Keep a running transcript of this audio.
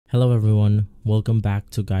Hello everyone, welcome back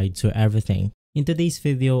to Guide to Everything. In today's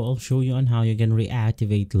video, I'll show you on how you can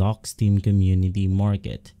reactivate locked Steam Community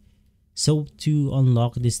Market. So to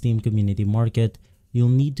unlock the Steam Community Market, you'll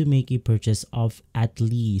need to make a purchase of at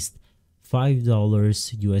least $5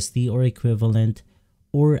 USD or equivalent,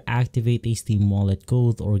 or activate a Steam wallet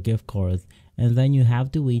code or gift card, and then you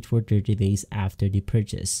have to wait for 30 days after the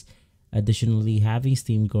purchase. Additionally, having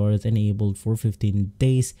Steam Guard enabled for 15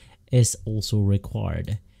 days is also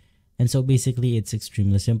required. And so basically it's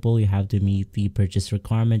extremely simple. You have to meet the purchase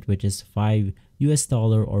requirement, which is $5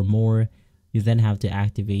 or more. You then have to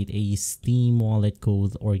activate a Steam wallet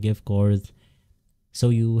code or gift card. So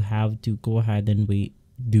you have to go ahead and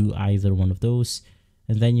do either one of those.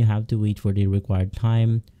 And then you have to wait for the required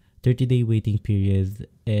time. 30-day waiting period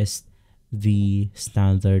is the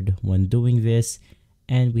standard when doing this.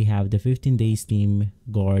 And we have the 15-day Steam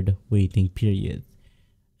Guard waiting period.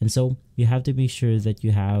 And so you have to be sure that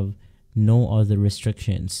you have no other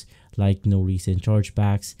restrictions, like no recent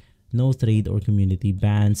chargebacks, no trade or community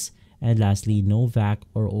bans, and lastly, no VAC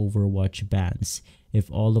or Overwatch bans.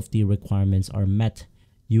 If all of the requirements are met,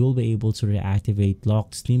 you will be able to reactivate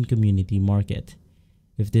locked Steam Community Market.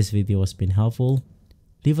 If this video has been helpful,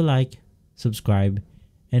 leave a like, subscribe,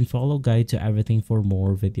 and follow Guide to Everything for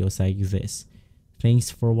more videos like this.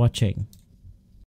 Thanks for watching.